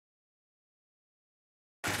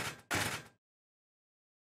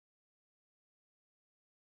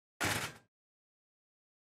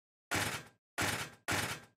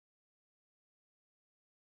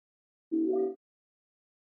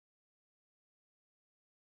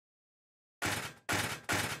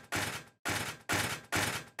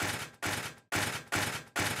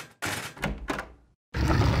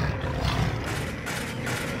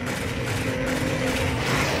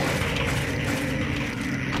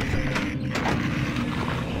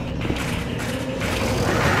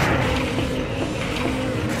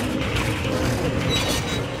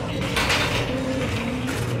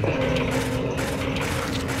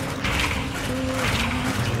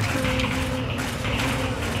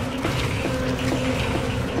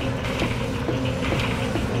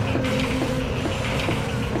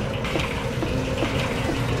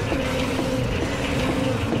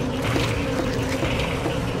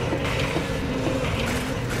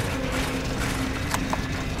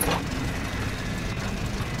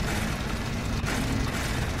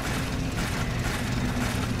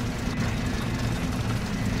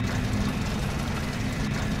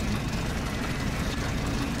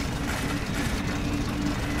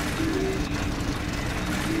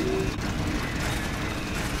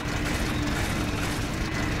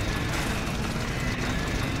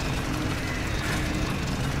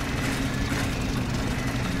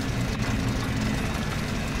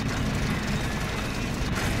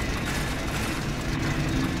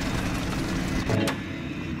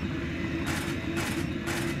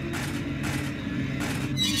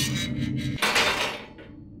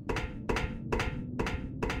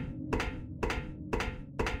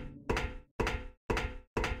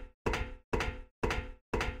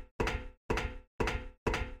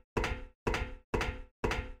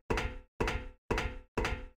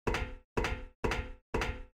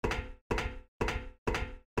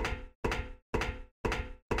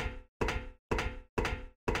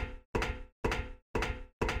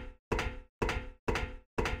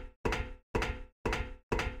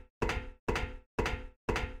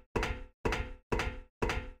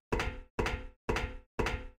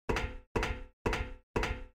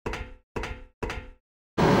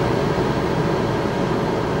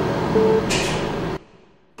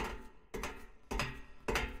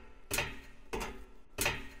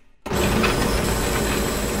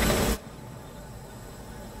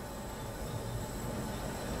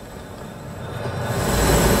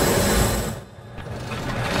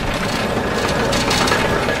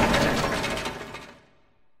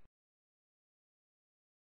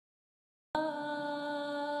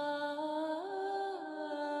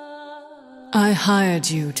I hired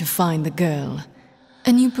you to find the girl,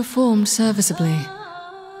 and you performed serviceably.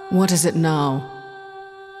 What is it now?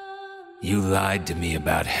 You lied to me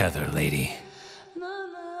about Heather, lady.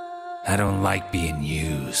 I don't like being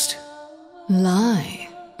used. Lie?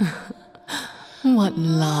 What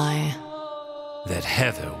lie? That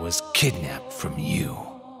Heather was kidnapped from you.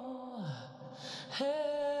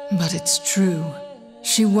 But it's true.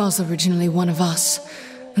 She was originally one of us.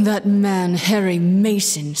 That man, Harry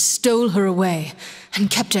Mason, stole her away and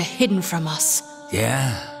kept her hidden from us.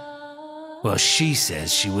 Yeah? Well, she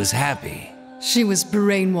says she was happy. She was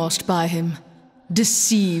brainwashed by him,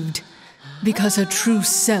 deceived, because her true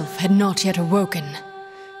self had not yet awoken.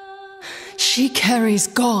 She carries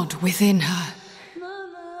God within her.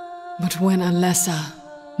 But when Alessa,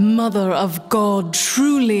 Mother of God,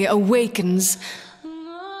 truly awakens...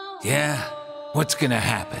 Yeah? What's gonna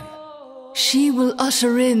happen? She will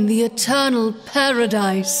usher in the eternal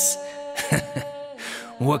paradise.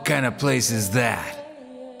 What kind of place is that?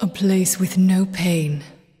 A place with no pain,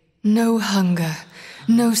 no hunger,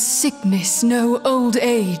 no sickness, no old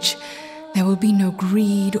age. There will be no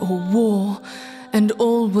greed or war, and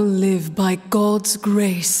all will live by God's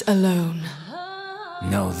grace alone.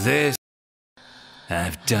 No, this...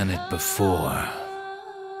 I've done it before.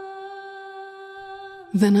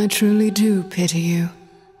 Then I truly do pity you.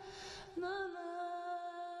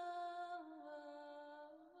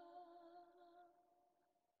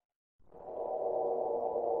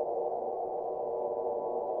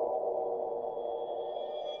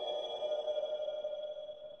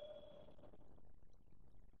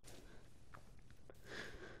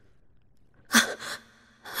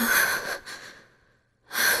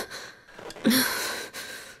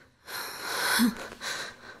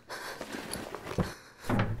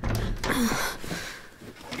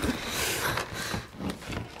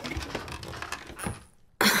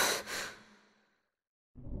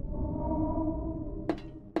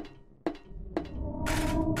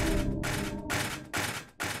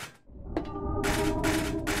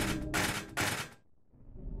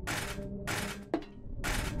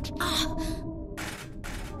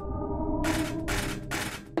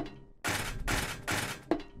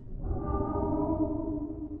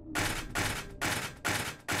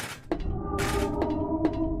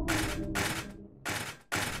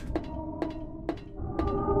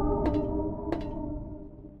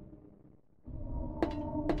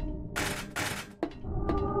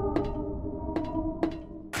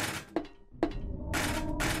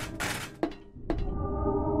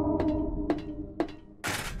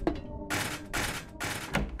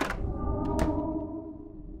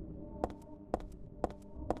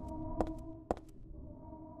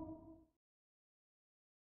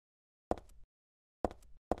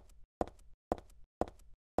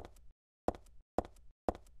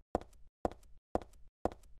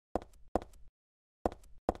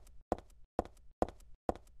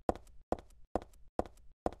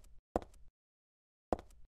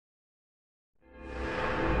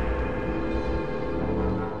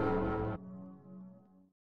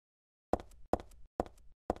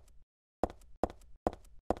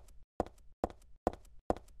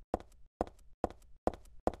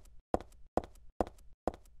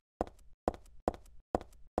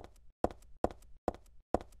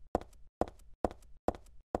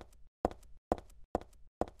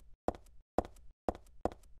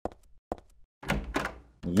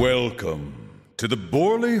 Welcome to the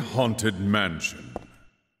Borley Haunted Mansion.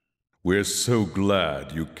 We're so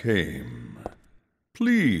glad you came.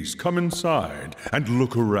 Please come inside and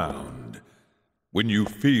look around. When you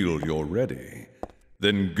feel you're ready,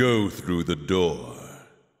 then go through the door.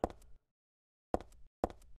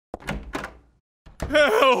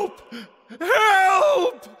 Help!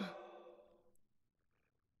 Help!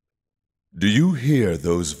 Do you hear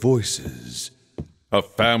those voices? A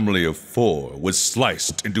family of 4 was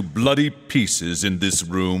sliced into bloody pieces in this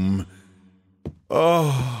room.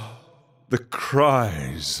 Oh, the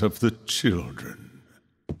cries of the children.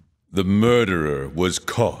 The murderer was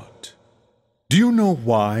caught. Do you know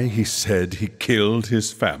why he said he killed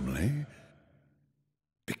his family?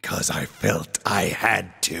 Because I felt I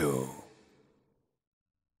had to.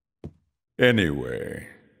 Anyway,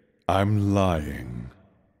 I'm lying.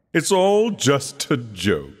 It's all just a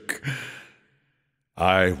joke.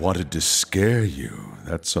 I wanted to scare you,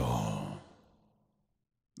 that's all.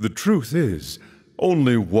 The truth is,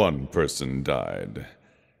 only one person died.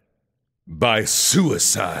 By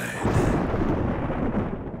suicide.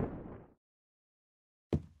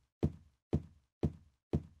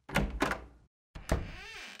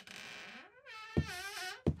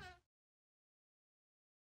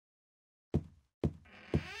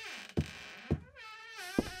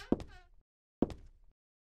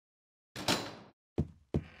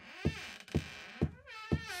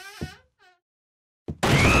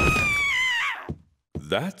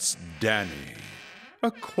 That's Danny.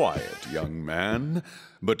 A quiet young man,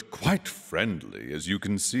 but quite friendly, as you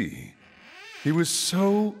can see. He was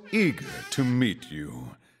so eager to meet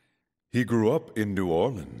you. He grew up in New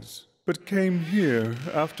Orleans, but came here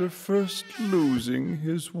after first losing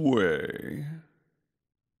his way.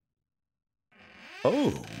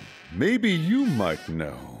 Oh, maybe you might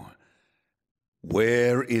know.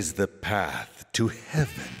 Where is the path to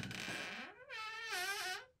heaven?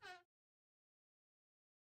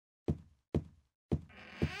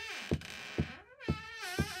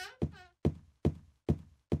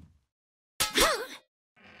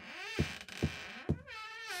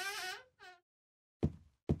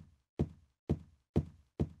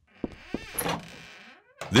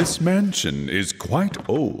 This mansion is quite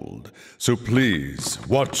old, so please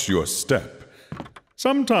watch your step.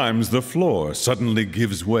 Sometimes the floor suddenly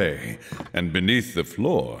gives way, and beneath the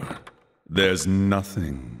floor, there's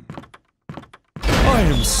nothing. I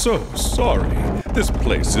am so sorry. This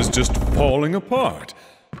place is just falling apart.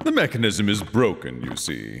 The mechanism is broken, you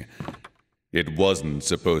see. It wasn't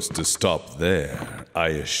supposed to stop there, I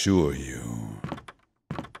assure you.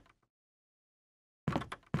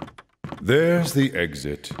 There's the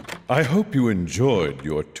exit. I hope you enjoyed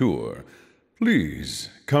your tour.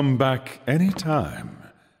 Please come back any time.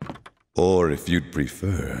 Or if you'd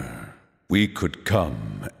prefer, we could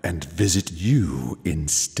come and visit you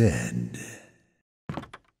instead.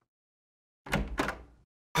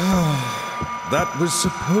 That was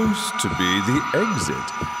supposed to be the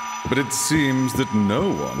exit, but it seems that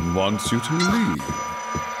no one wants you to leave.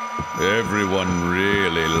 Everyone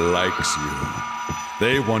really likes you.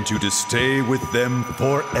 They want you to stay with them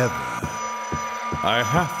forever. I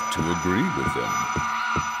have to agree with them.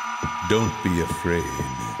 Don't be afraid.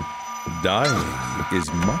 Dying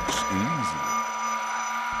is much easier.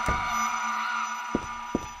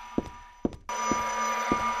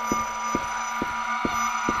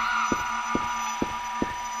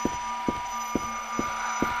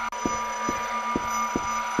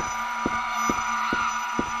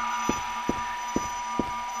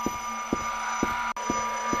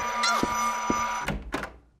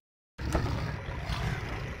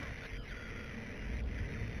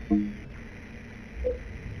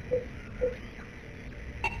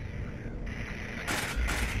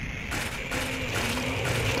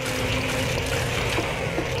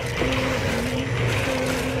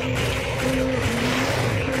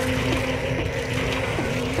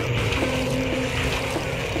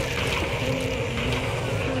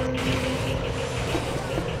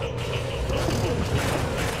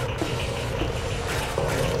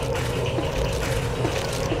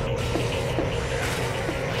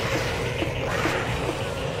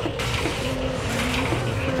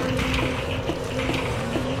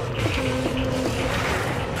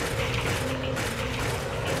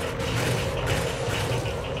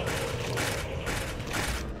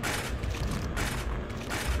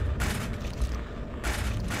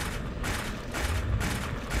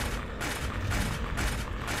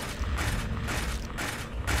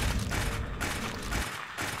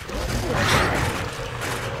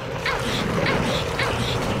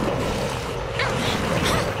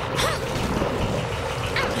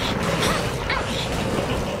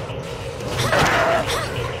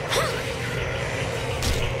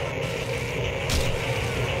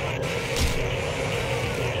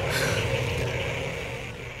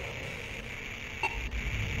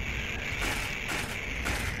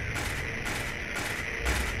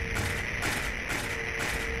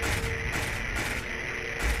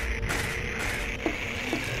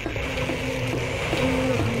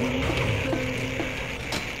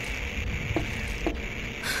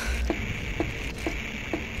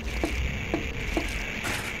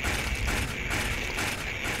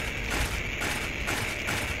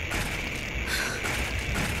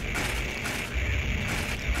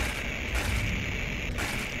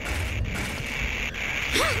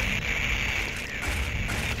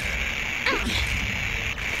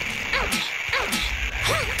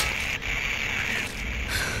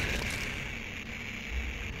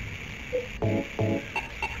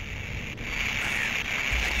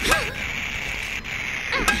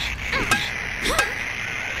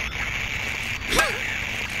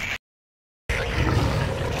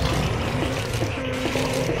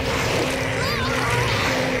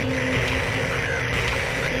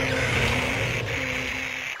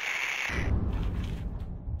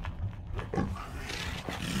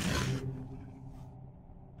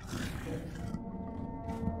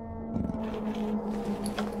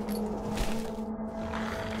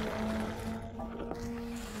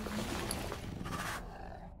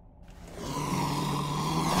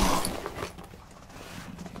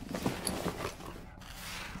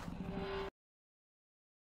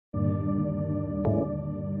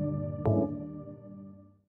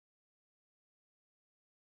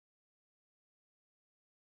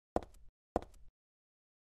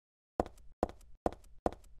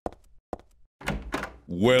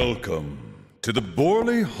 Welcome to the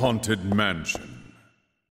Borley Haunted Mansion.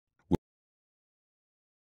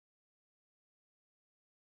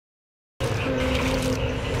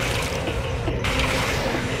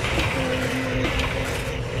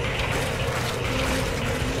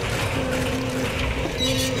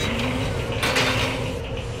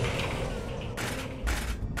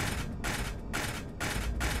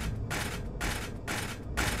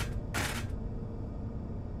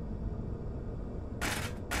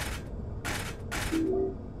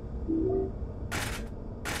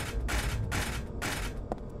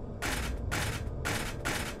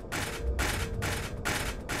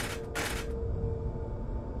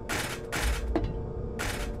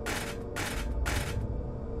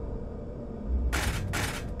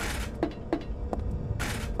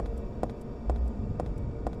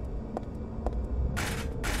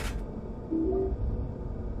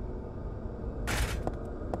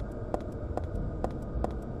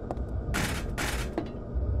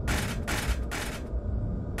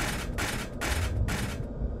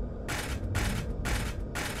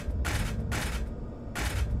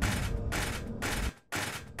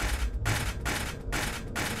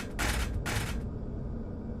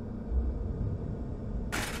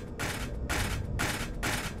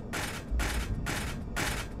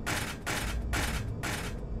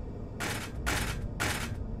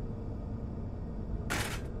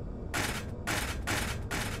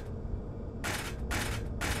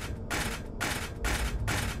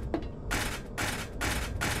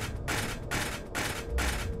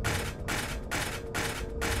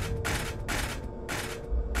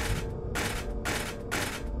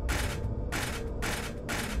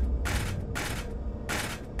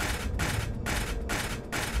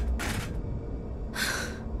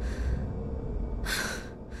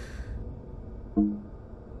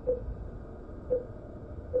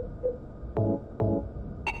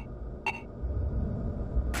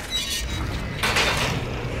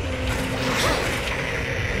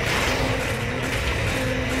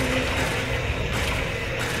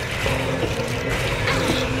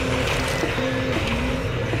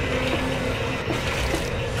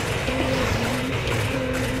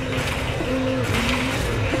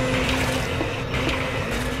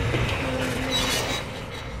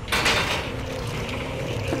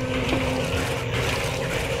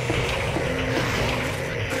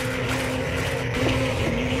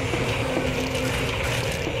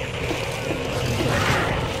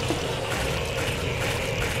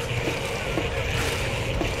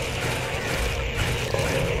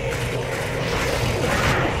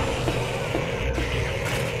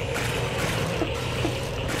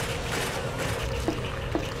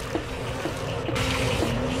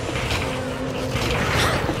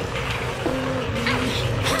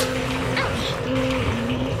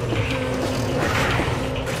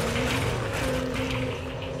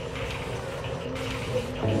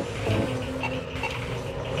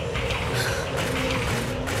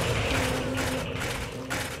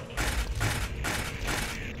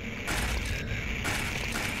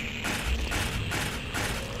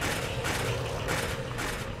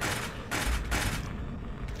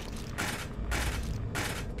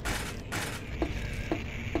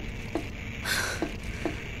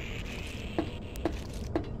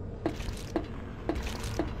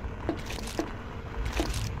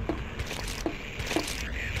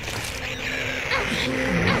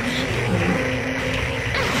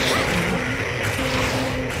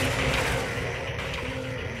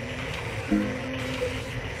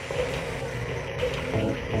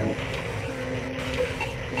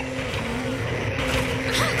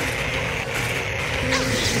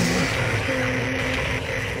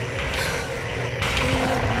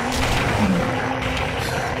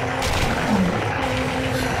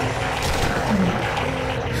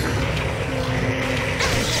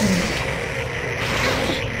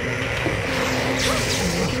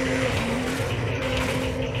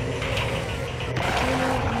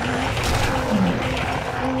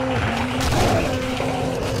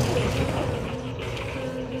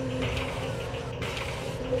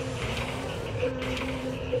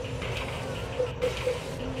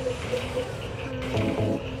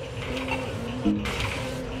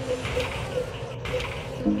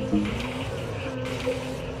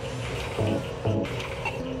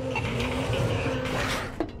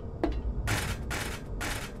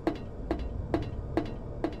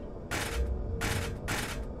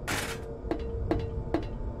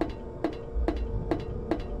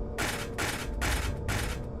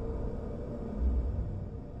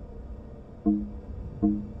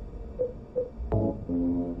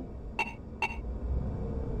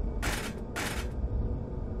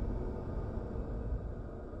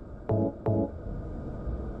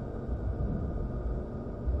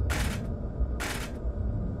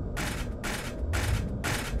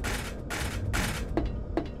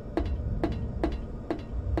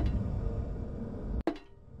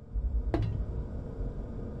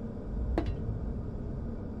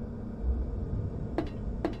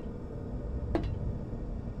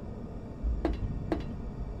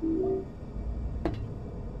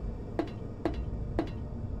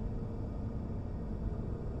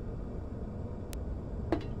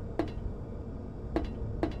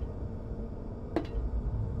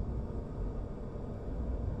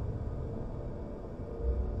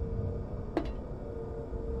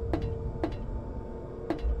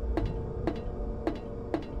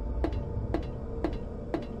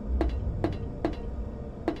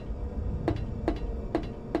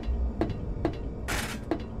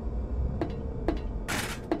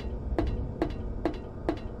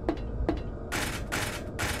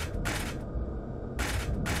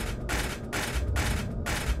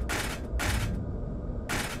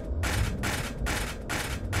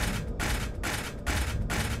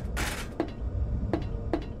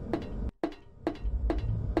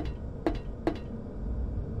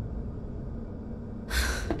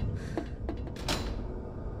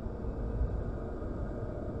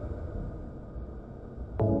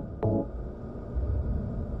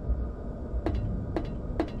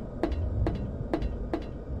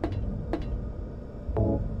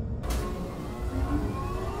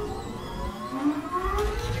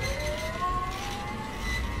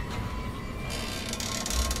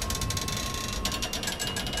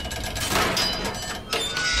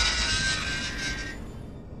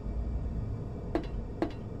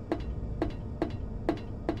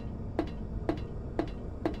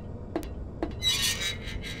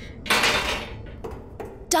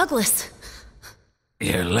 Douglas!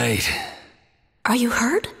 You're late. Are you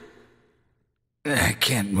hurt? I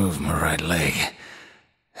can't move my right leg.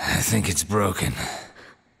 I think it's broken.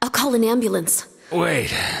 I'll call an ambulance.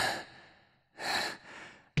 Wait.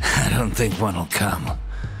 I don't think one will come.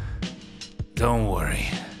 Don't worry.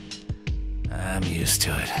 I'm used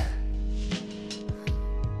to it.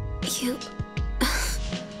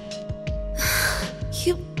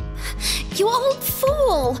 You old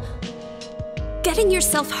fool! Getting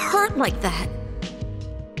yourself hurt like that.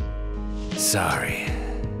 Sorry.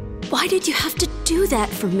 Why did you have to do that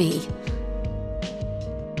for me?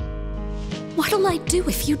 What'll I do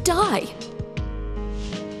if you die?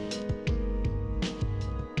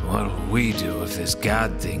 What'll we do if this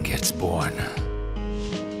god thing gets born?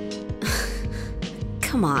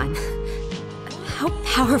 Come on. How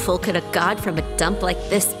powerful could a god from a dump like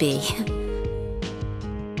this be?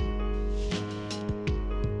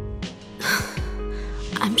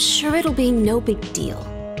 I'm sure it'll be no big deal.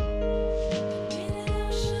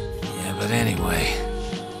 Yeah, but anyway,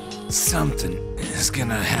 something is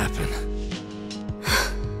gonna happen.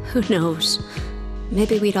 Who knows?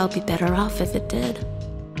 Maybe we'd all be better off if it did.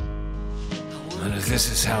 But if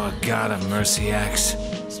this is how a god of mercy acts,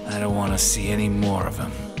 I don't want to see any more of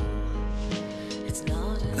him.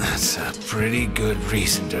 That's a pretty good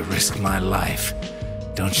reason to risk my life,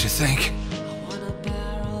 don't you think?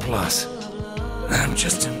 Plus, I'm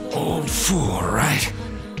just an old fool, right?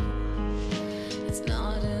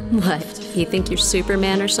 What, you think you're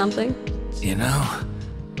Superman or something? You know,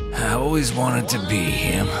 I always wanted to be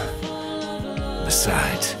him.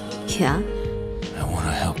 Besides, Yeah? I want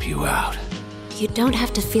to help you out. You don't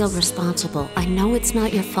have to feel responsible. I know it's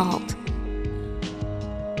not your fault.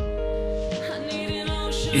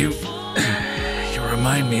 You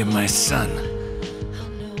remind me of my son.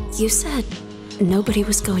 You said nobody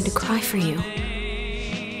was going to cry for you.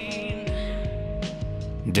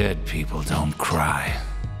 Dead people don't cry.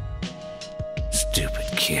 Stupid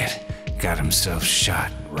kid. Got himself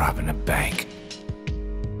shot robbing a bank.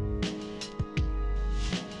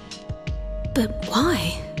 But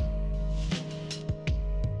why?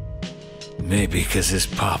 Maybe because his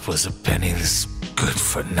pop was a penniless good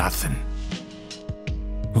for nothing.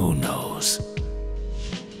 Who knows?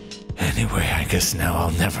 Anyway, I guess now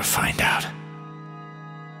I'll never find out.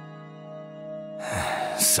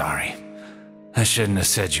 Sorry. I shouldn't have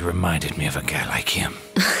said you reminded me of a guy like him.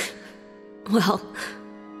 Well,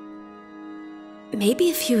 maybe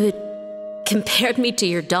if you had compared me to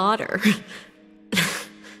your daughter.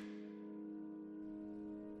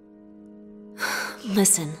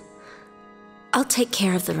 Listen, I'll take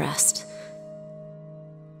care of the rest.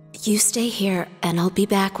 You stay here, and I'll be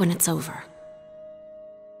back when it's over.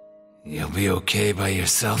 You'll be okay by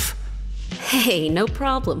yourself? Hey, no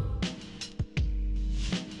problem.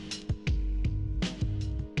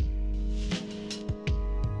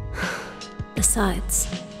 Besides,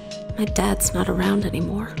 my dad's not around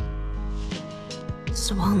anymore.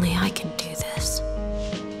 So only I can do this.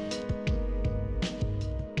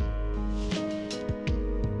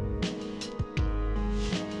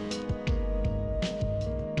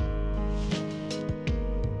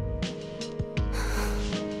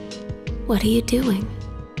 What are you doing?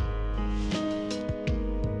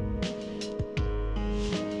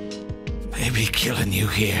 Maybe killing you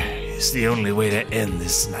here is the only way to end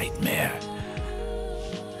this nightmare.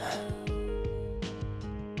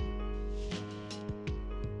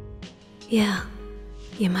 Yeah,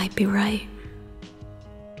 you might be right.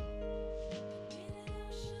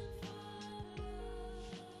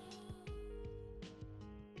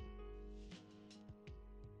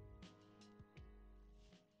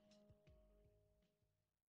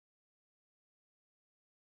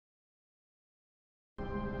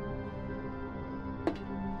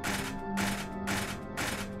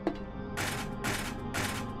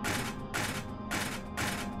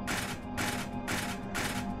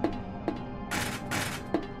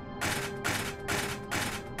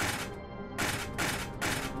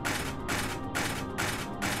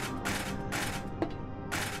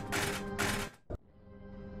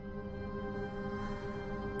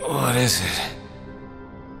 What is it?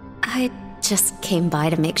 I just came by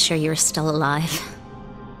to make sure you're still alive.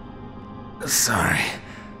 Sorry.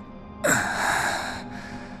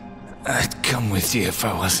 I'd come with you if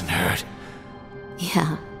I wasn't hurt.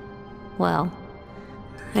 Yeah. Well,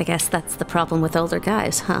 I guess that's the problem with older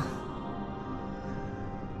guys, huh?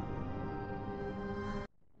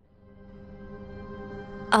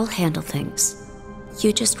 I'll handle things.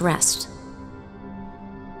 You just rest.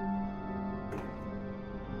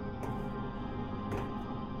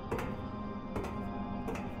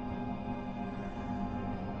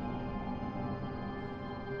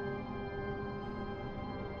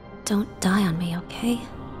 Don't die on me, okay?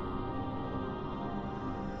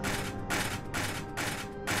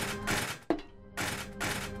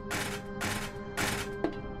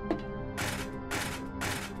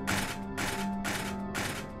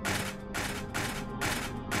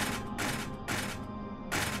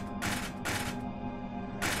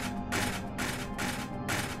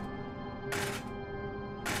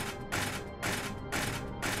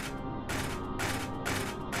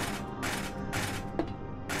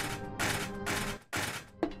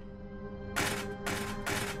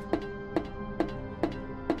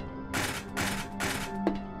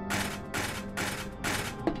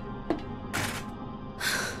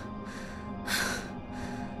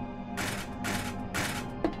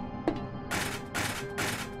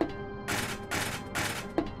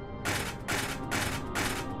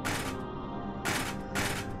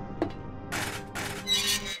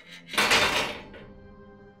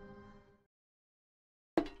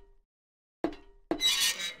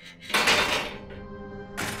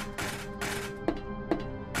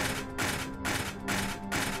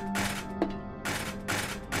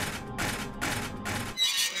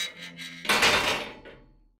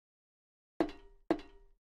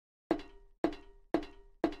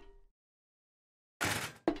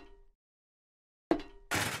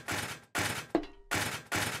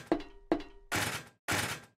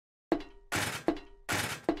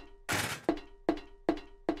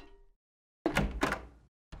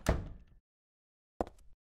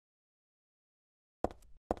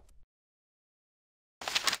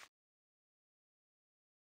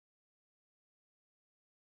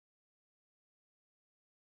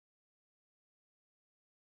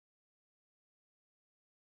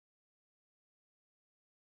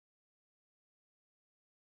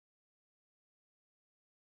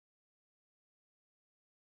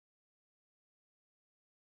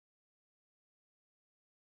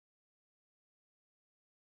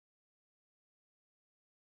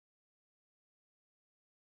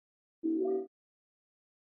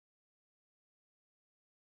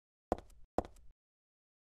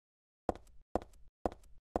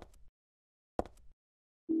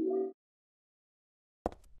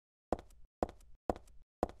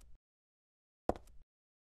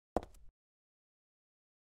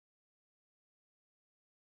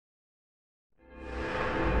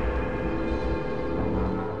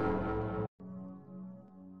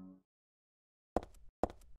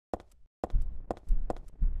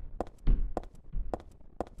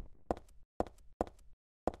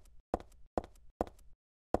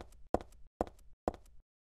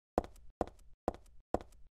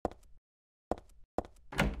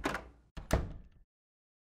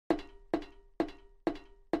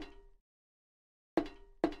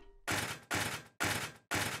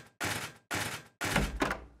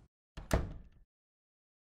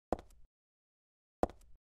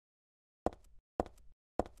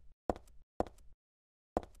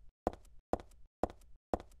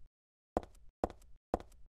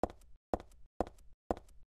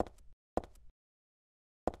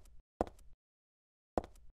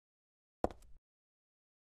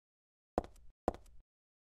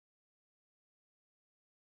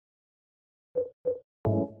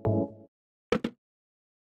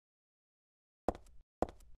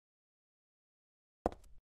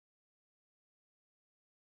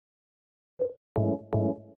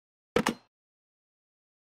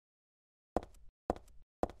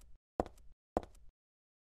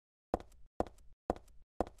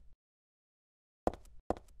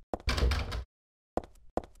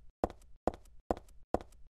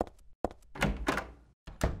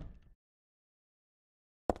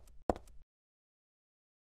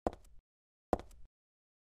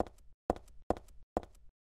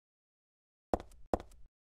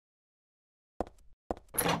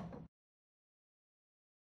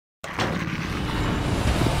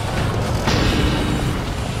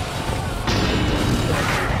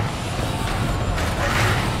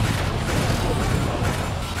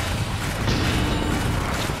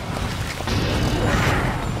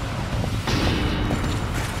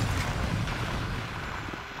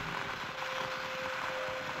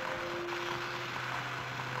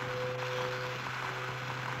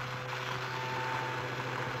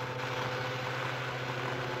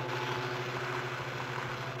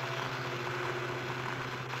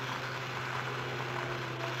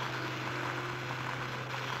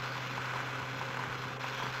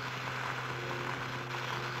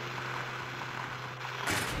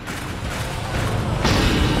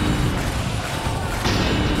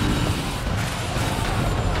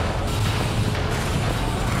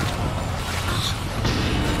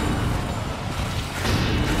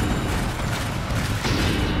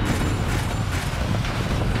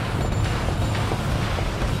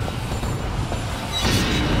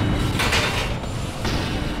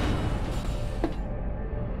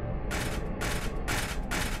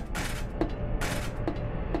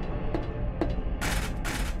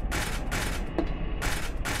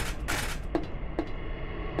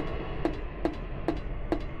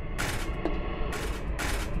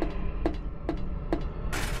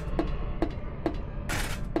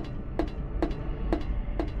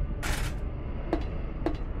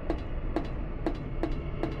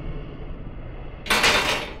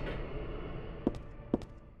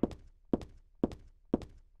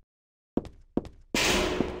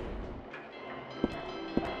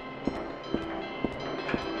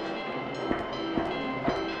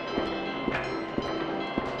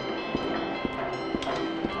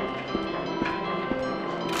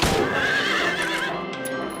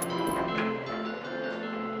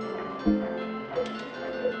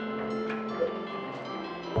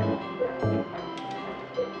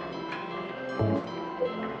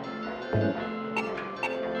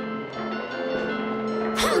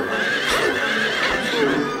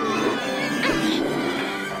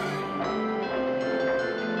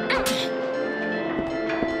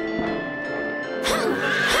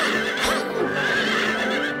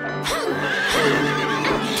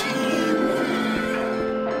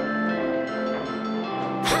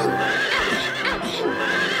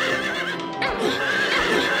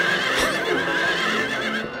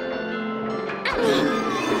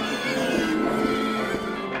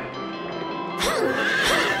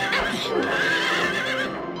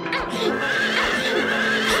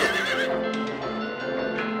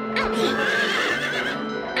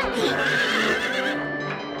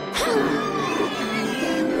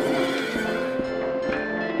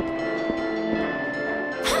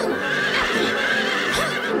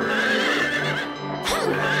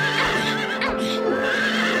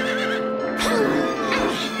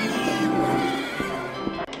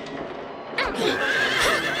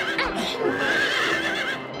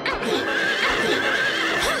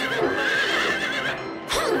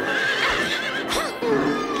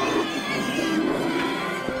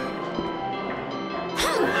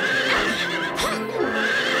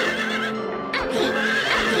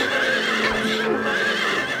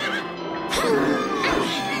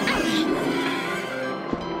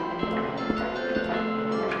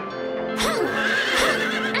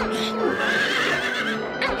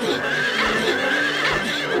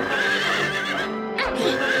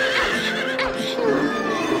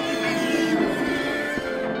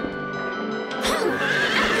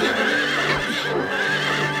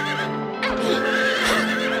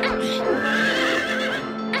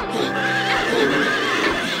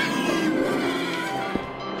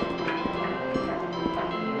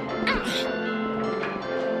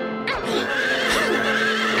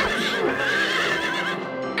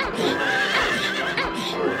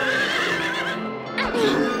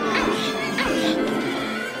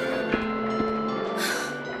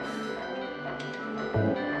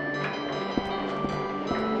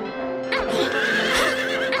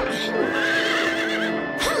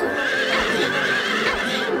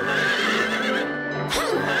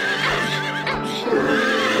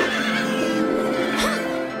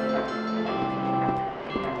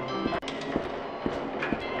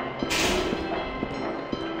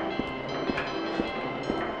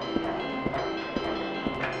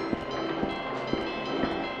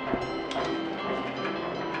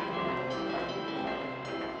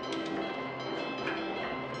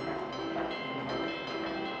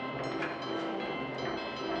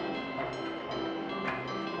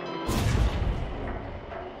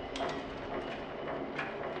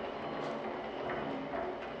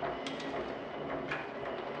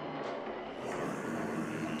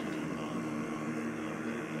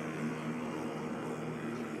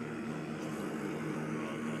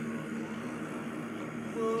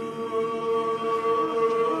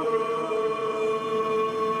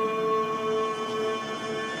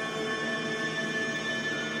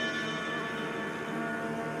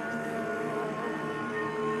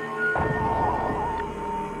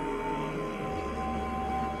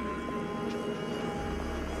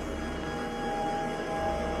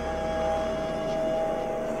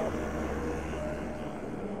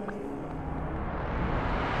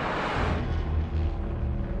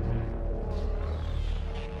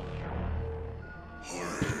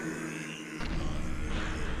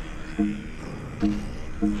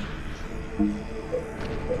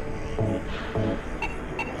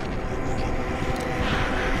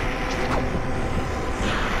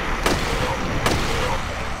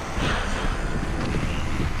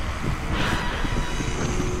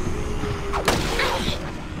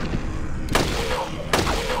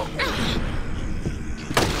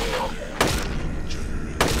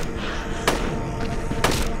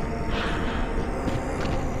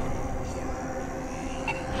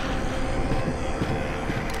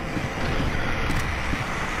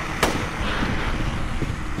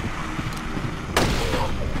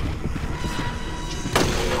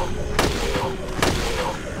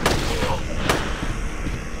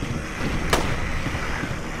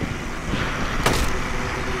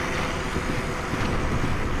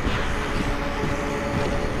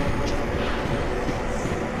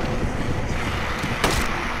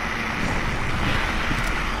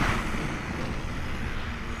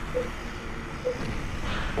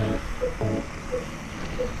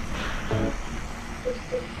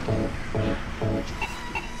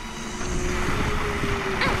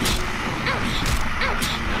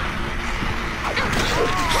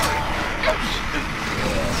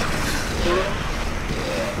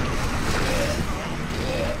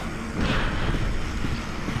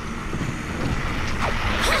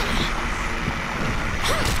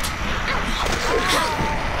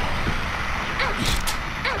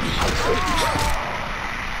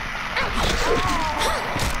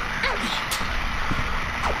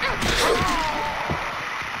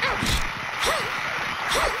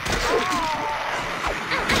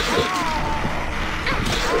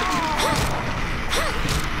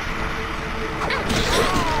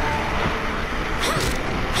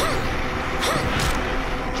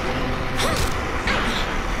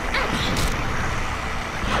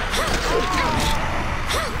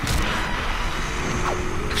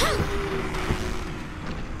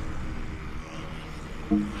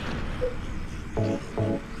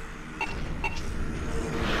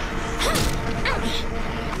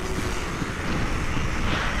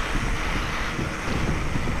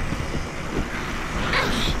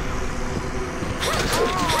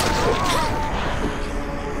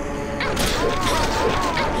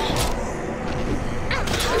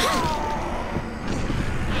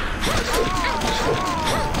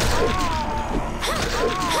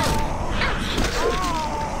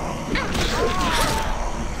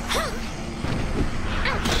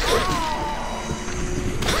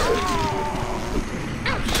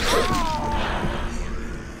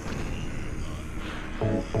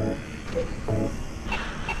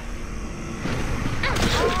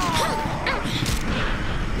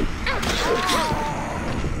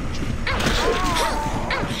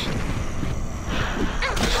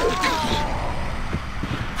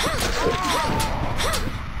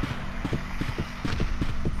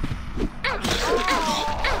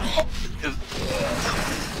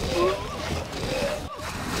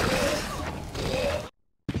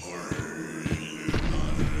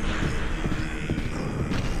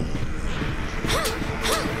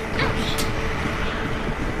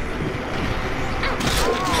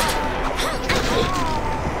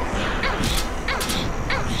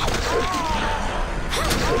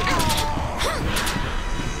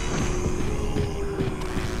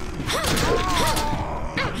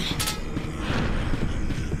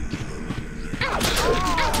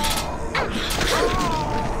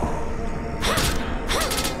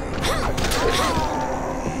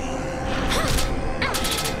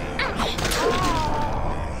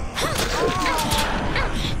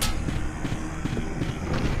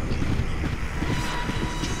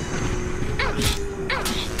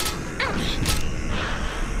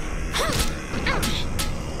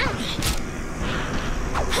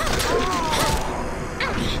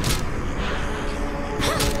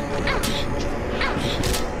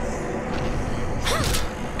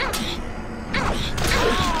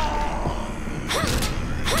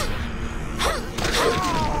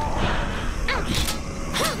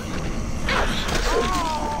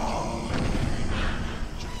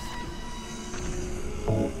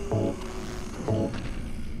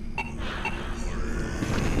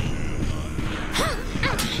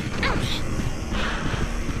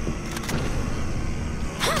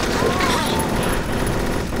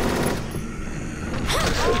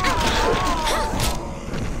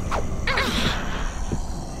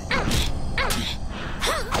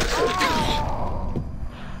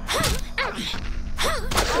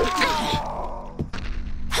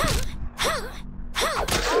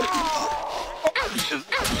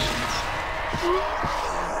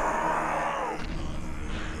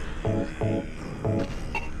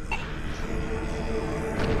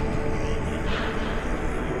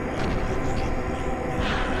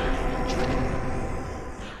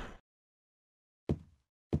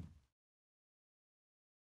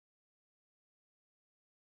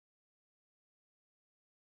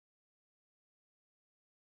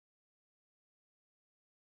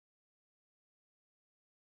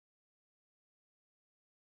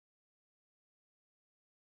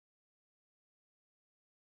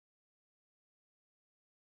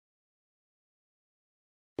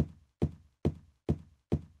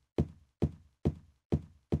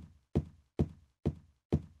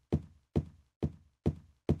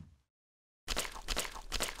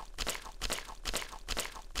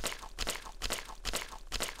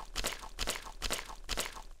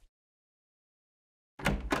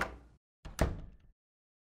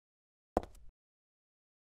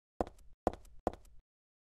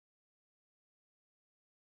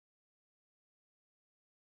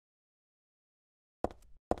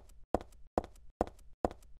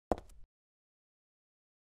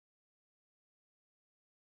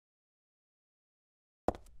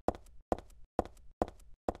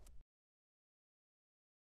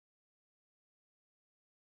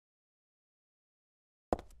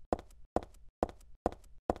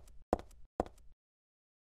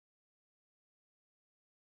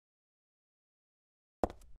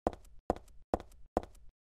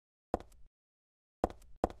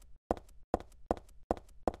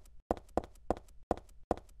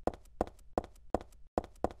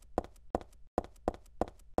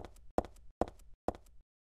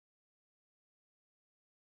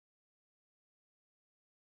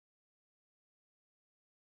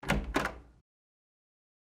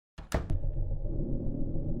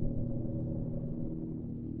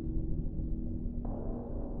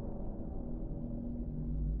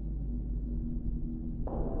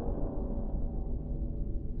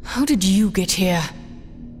 How did you get here?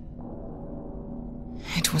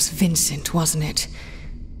 It was Vincent, wasn't it?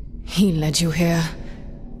 He led you here.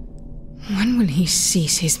 When will he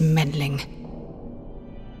cease his meddling?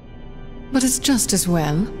 But it's just as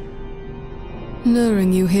well.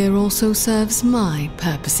 Luring you here also serves my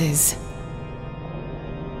purposes.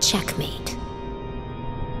 Checkmate.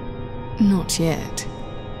 Not yet.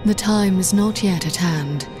 The time is not yet at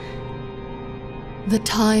hand. The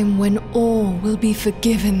time when all will be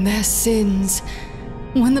forgiven their sins.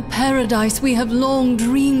 When the paradise we have long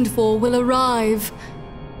dreamed for will arrive.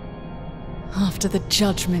 After the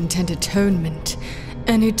judgment and atonement,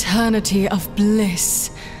 an eternity of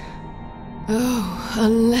bliss. Oh,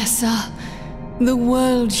 Alessa, The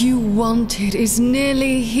world you wanted is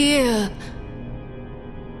nearly here.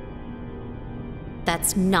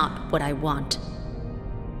 That's not what I want.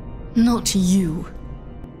 Not you.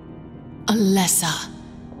 Alessa.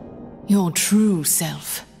 Your true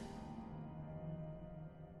self.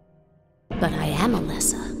 But I am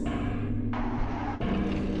Alessa.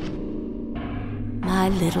 My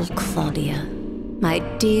little Claudia. My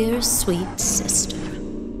dear, sweet sister.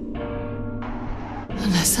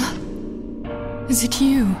 Alessa? Is it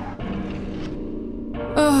you?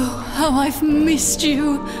 Oh, how I've missed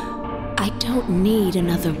you. I don't need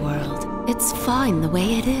another world. It's fine the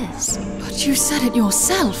way it is. But you said it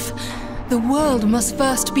yourself. The world must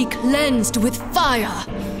first be cleansed with fire.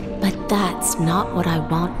 But that's not what I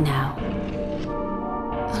want now.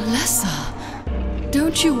 Alessa,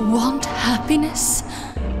 don't you want happiness?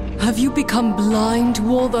 Have you become blind to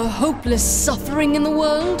all the hopeless suffering in the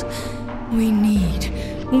world?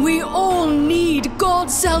 We all need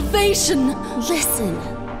God's salvation! Listen,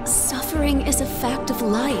 suffering is a fact of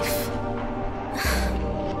life.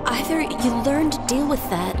 Either you learn to deal with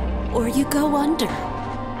that, or you go under.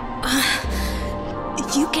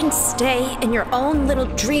 You can stay in your own little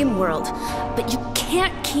dream world, but you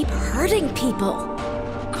can't keep hurting people.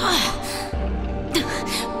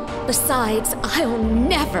 Besides, I'll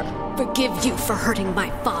never forgive you for hurting my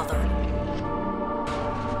father.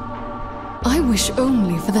 I wish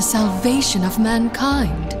only for the salvation of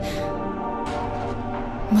mankind.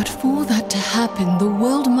 But for that to happen, the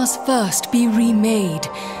world must first be remade.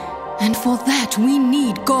 And for that, we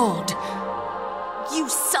need God. You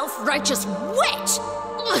self-righteous witch!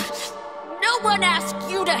 No one asked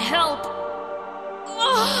you to help!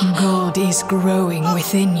 God is growing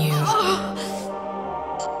within you.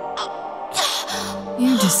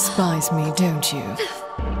 You despise me, don't you?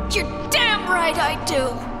 You're damn right I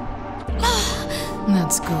do!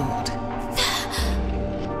 That's good.